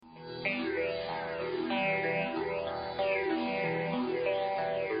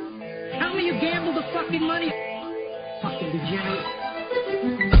tell me you gambled the fucking money? Fucking degenerate.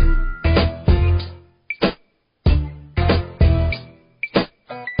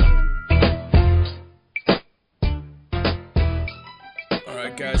 All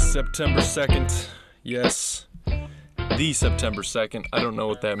right, guys, September 2nd. Yes, the September 2nd. I don't know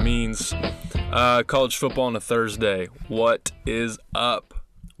what that means. College football on a Thursday. What is up?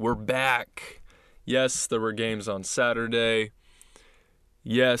 We're back. Yes, there were games on Saturday.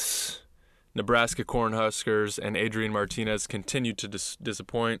 Yes, Nebraska Cornhuskers and Adrian Martinez continue to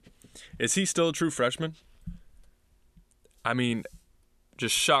disappoint. Is he still a true freshman? I mean,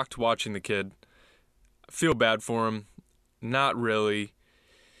 just shocked watching the kid. Feel bad for him. Not really.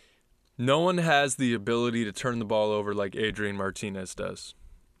 No one has the ability to turn the ball over like Adrian Martinez does.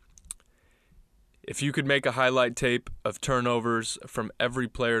 If you could make a highlight tape of turnovers from every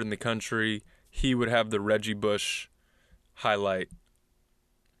player in the country, he would have the Reggie Bush highlight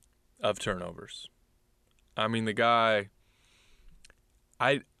of turnovers. I mean, the guy,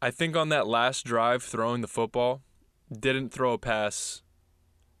 I think on that last drive throwing the football, didn't throw a pass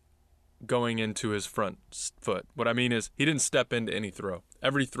going into his front foot. What I mean is he didn't step into any throw.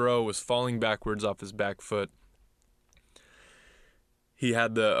 Every throw was falling backwards off his back foot. He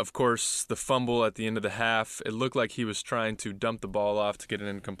had, of course, the fumble at the end of the half. It looked like he was trying to dump the ball off to get an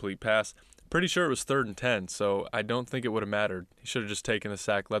incomplete pass. Pretty sure it was 3rd and 10, so I don't think it would have mattered. He should have just taken a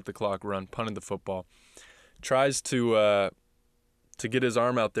sack, let the clock run, punted the football. Tries to get his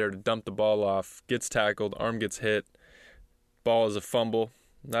arm out there to dump the ball off, gets tackled, arm gets hit. Ball is a fumble,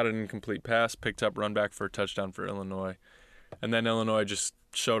 not an incomplete pass, picked up, run back for a touchdown for Illinois. And then Illinois just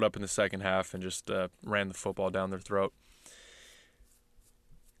showed up in the second half and just ran the football down their throat.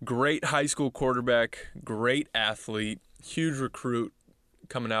 Great high school quarterback, great athlete, huge recruit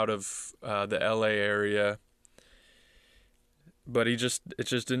coming out of the LA area. But it just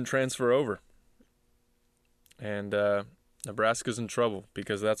didn't transfer over. And Nebraska's in trouble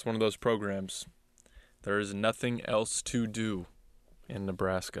because that's one of those programs. There is nothing else to do in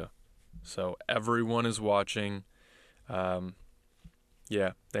Nebraska. So everyone is watching.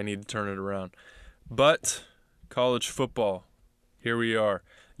 Yeah, they need to turn it around. But college football, here we are.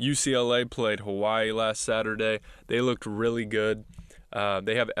 UCLA played Hawaii last Saturday. They looked really good.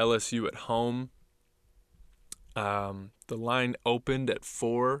 They have LSU at home. The line opened at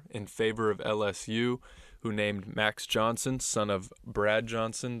 4 in favor of LSU, who named Max Johnson, son of Brad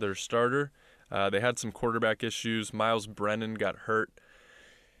Johnson, their starter. They had some quarterback issues. Miles Brennan got hurt.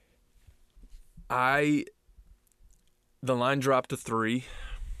 The line dropped to 3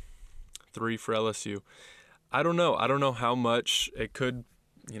 for LSU. I don't know. I don't know how much it could,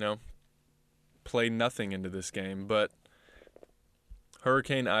 play nothing into this game, but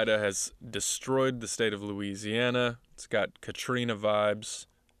Hurricane Ida has destroyed the state of Louisiana. It's got Katrina vibes.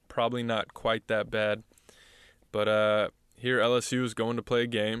 Probably not quite that bad. But here LSU is going to play a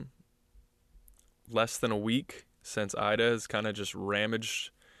game less than a week since Ida has kind of just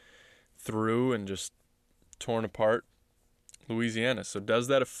ramaged through and just torn apart Louisiana. So does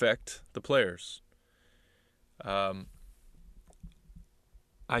that affect the players?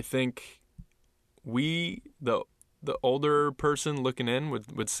 I think the older person looking in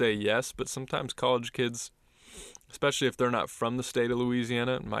would say yes, but sometimes college kids, especially if they're not from the state of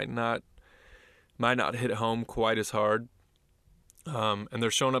Louisiana, might not hit home quite as hard. And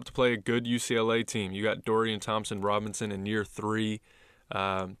they're showing up to play a good UCLA team. You got Dorian Thompson-Robinson in year 3,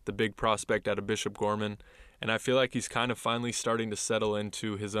 the big prospect out of Bishop Gorman, and I feel like he's kind of finally starting to settle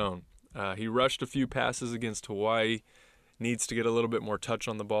into his own. He rushed a few passes against Hawaii, needs to get a little bit more touch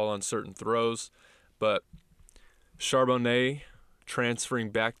on the ball on certain throws, but Charbonnet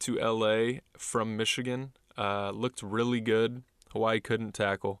transferring back to LA from Michigan looked really good. Hawaii couldn't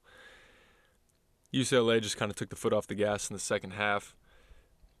tackle. UCLA just kind of took the foot off the gas in the second half.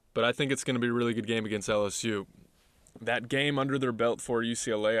 But I think it's going to be a really good game against LSU. That game under their belt for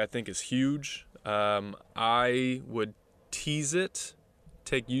UCLA I think is huge. I would tease it,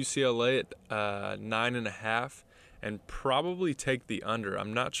 take UCLA at 9.5, and probably take the under.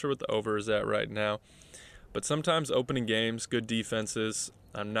 I'm not sure what the over is at right now. But sometimes opening games, good defenses.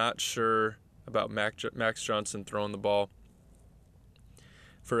 I'm not sure about Max Johnson throwing the ball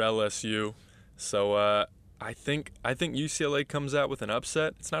for LSU. So I think UCLA comes out with an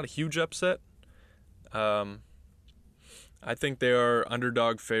upset. It's not a huge upset. I think they are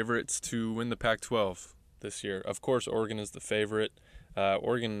underdog favorites to win the Pac-12 this year. Of course, Oregon is the favorite.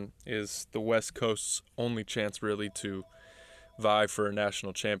 Oregon is the West Coast's only chance really to vie for a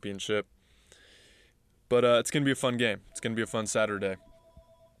national championship. But it's going to be a fun game. It's going to be a fun Saturday.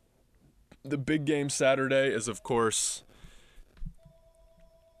 The big game Saturday is, of course,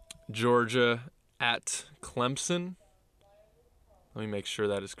 Georgia at Clemson. Let me make sure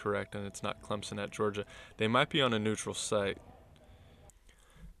that is correct and it's not Clemson at Georgia. They might be on a neutral site.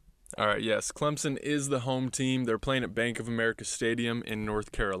 All right, yes, Clemson is the home team. They're playing at Bank of America Stadium in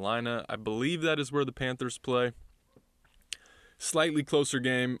North Carolina. I believe that is where the Panthers play. Slightly closer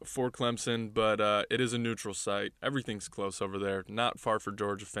game for Clemson, but it is a neutral site. Everything's close over there. Not far for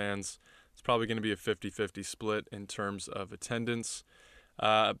Georgia fans. It's probably going to be a 50-50 split in terms of attendance.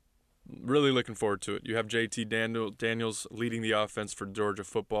 Really looking forward to it. You have JT Daniels leading the offense for Georgia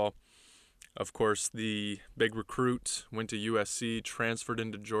football. Of course, the big recruit went to USC, transferred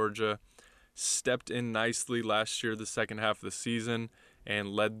into Georgia, stepped in nicely last year, the second half of the season, and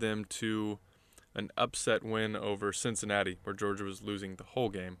led them to an upset win over Cincinnati, where Georgia was losing the whole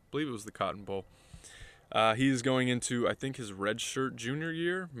game. I believe it was the Cotton Bowl. He's going into, I think, his redshirt junior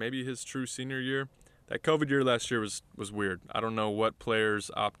year, maybe his true senior year. That COVID year last year was weird. I don't know what players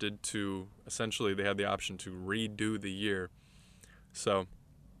opted to, essentially they had the option to redo the year. So,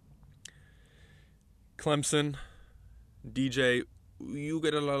 Clemson, DJ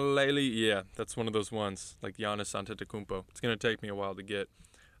Uiagalelei, yeah, that's one of those ones, like Giannis Antetokounmpo. It's going to take me a while to get.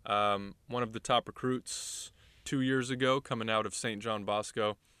 One of the top recruits 2 years ago coming out of St. John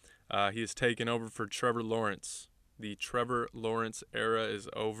Bosco. He has taken over for Trevor Lawrence. The Trevor Lawrence era is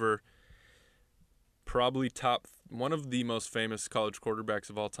over. Probably one of the most famous college quarterbacks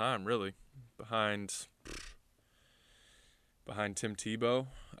of all time, really, behind Tim Tebow.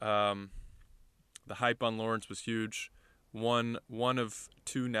 The hype on Lawrence was huge. One of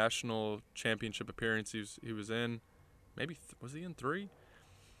 2 national championship appearances he was in. Maybe was he in 3?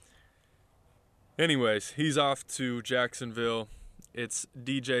 Anyways, he's off to Jacksonville. It's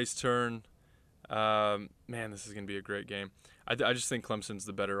DJ's turn. Man, this is going to be a great game. I just think Clemson's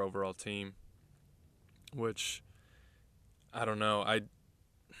the better overall team, which I don't know.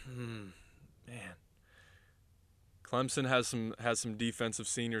 Man, Clemson has some defensive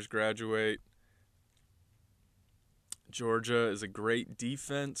seniors graduate. Georgia is a great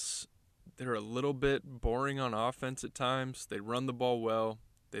defense. They're a little bit boring on offense at times. They run the ball well.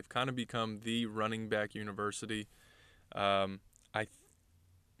 They've kind of become the running back university. Let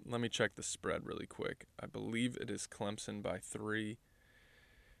me check the spread really quick. I believe it is Clemson by 3.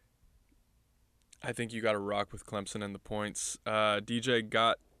 I think you got to rock with Clemson and the points. DJ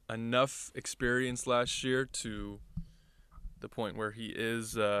got enough experience last year to the point where he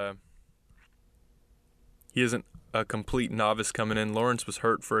isn't a complete novice coming in. Lawrence was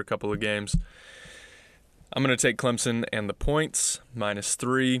hurt for a couple of games. I'm going to take Clemson and the points,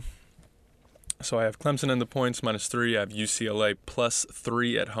 -3. So I have Clemson and the points, -3. I have UCLA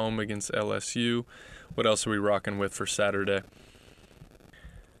 +3 at home against LSU. What else are we rocking with for Saturday?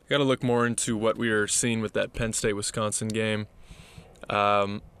 Got to look more into what we are seeing with that Penn State-Wisconsin game.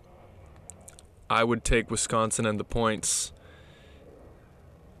 I would take Wisconsin and the points,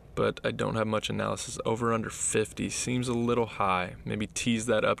 but I don't have much analysis. Over under 50 seems a little high. Maybe tease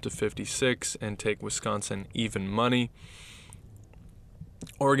that up to 56 and take Wisconsin even money.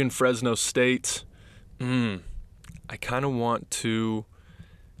 Oregon, Fresno State. I kind of want to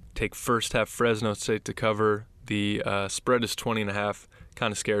take first half Fresno State to cover. The spread is 20.5.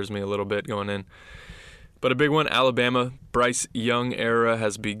 Kind of scares me a little bit going in. But a big one, Alabama. Bryce Young era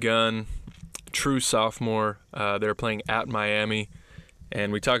has begun. True sophomore. They're playing at Miami.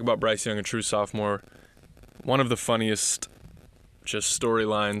 And we talk about Bryce Young, a true sophomore. One of the funniest just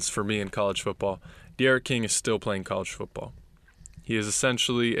storylines for me in college football. D'Eriq King is still playing college football. He is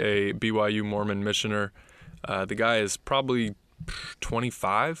essentially a BYU Mormon missioner. The guy is probably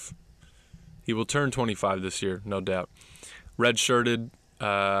 25. He will turn 25 this year, no doubt. Redshirted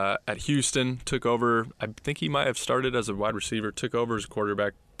at Houston, took over. I think he might have started as a wide receiver, took over as a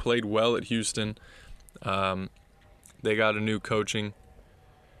quarterback, played well at Houston. They got a new coaching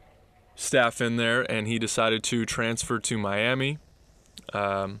staff in there, and he decided to transfer to Miami.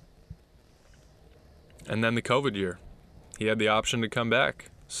 And then the COVID year. He had the option to come back.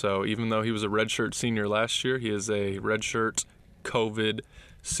 So even though he was a redshirt senior last year, he is a redshirt COVID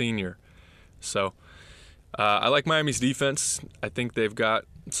senior. So I like Miami's defense. I think they've got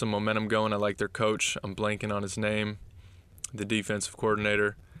some momentum going. I like their coach. I'm blanking on his name, the defensive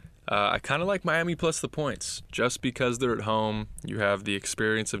coordinator. I kind of like Miami plus the points just because they're at home. You have the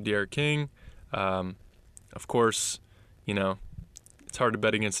experience of D'Eriq King. Of course, it's hard to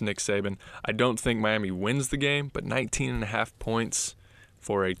bet against Nick Saban. I don't think Miami wins the game, but 19.5 points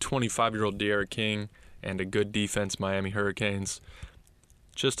for a 25-year-old D'Eriq King and a good defense, Miami Hurricanes.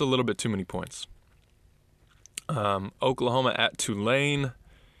 Just a little bit too many points. Oklahoma at Tulane.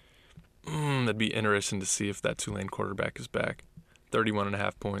 That'd be interesting to see if that Tulane quarterback is back.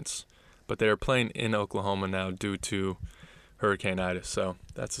 31.5 points. but they are playing in Oklahoma now due to Hurricane-itis, so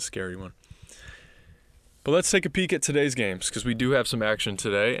that's a scary one. But let's take a peek at today's games, because we do have some action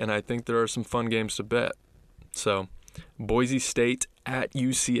today, and I think there are some fun games to bet. So, Boise State at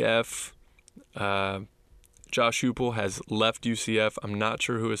UCF. Josh Heupel has left UCF. I'm not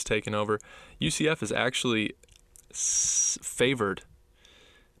sure who has taken over. UCF is actually favored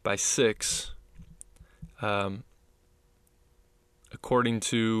by 6. According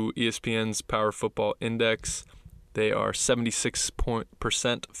to ESPN's Power Football Index, they are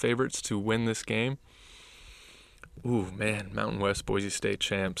 76% favorites to win this game. Ooh, man, Mountain West Boise State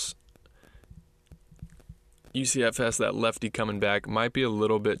champs. UCF has that lefty coming back. Might be a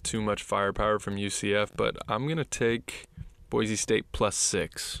little bit too much firepower from UCF, but I'm going to take Boise State plus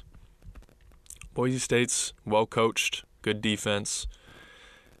 6. Boise State's well coached, good defense.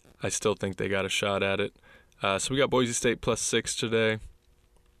 I still think they got a shot at it. So we got Boise State plus 6 today.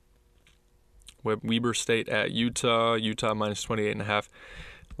 Weber State at Utah. Utah minus 28.5.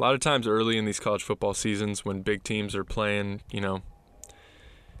 A lot of times early in these college football seasons when big teams are playing,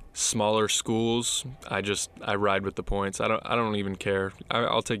 smaller schools, I ride with the points. I don't even care.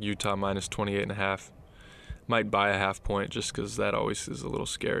 I'll take Utah minus 28.5. Might buy a half point just because that always is a little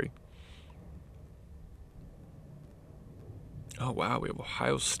scary. Oh wow, we have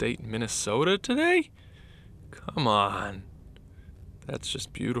Ohio State, Minnesota today? Come on. That's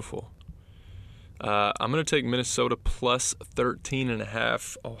just beautiful. I'm going to take Minnesota plus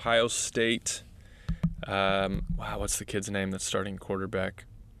 13.5. Ohio State. Wow, what's the kid's name that's starting quarterback?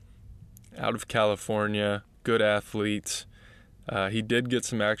 Out of California, good athlete. He did get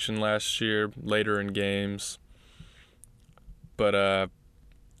some action last year, later in games. But,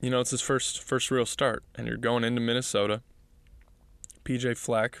 it's his first real start. And you're going into Minnesota. PJ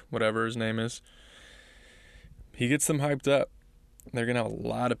Fleck, whatever his name is. He gets them hyped up. They're going to have a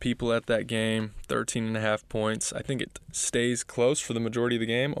lot of people at that game. 13.5 points. I think it stays close for the majority of the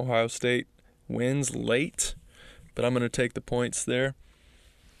game. Ohio State wins late, but I'm going to take the points there.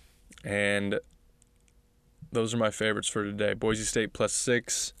 And those are my favorites for today. Boise State plus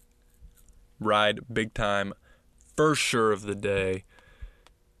 6. Ride big time. First sure of the day.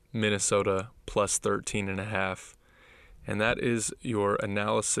 Minnesota plus 13.5. And that is your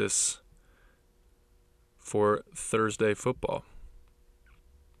analysis for Thursday football.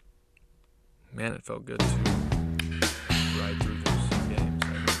 Man, it felt good to ride through those games.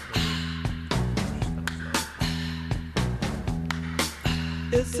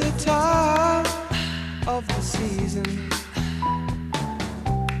 It's the time of the season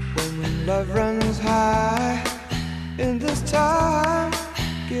when love runs high. In this time,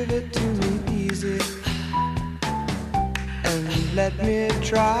 give it to me easy and let me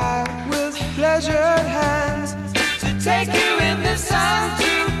try with pleasured hands to take you in the sun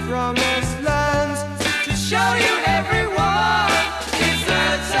to promised lands, to show you everyone. It's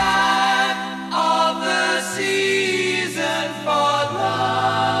the time of the season for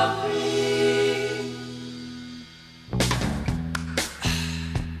loving.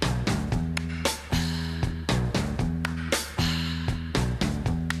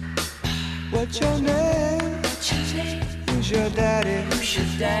 What's your name? Who's your daddy?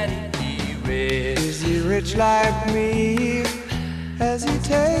 Is he rich like me? Has he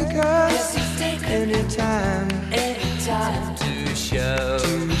take us anytime to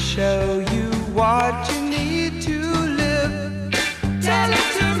show you what you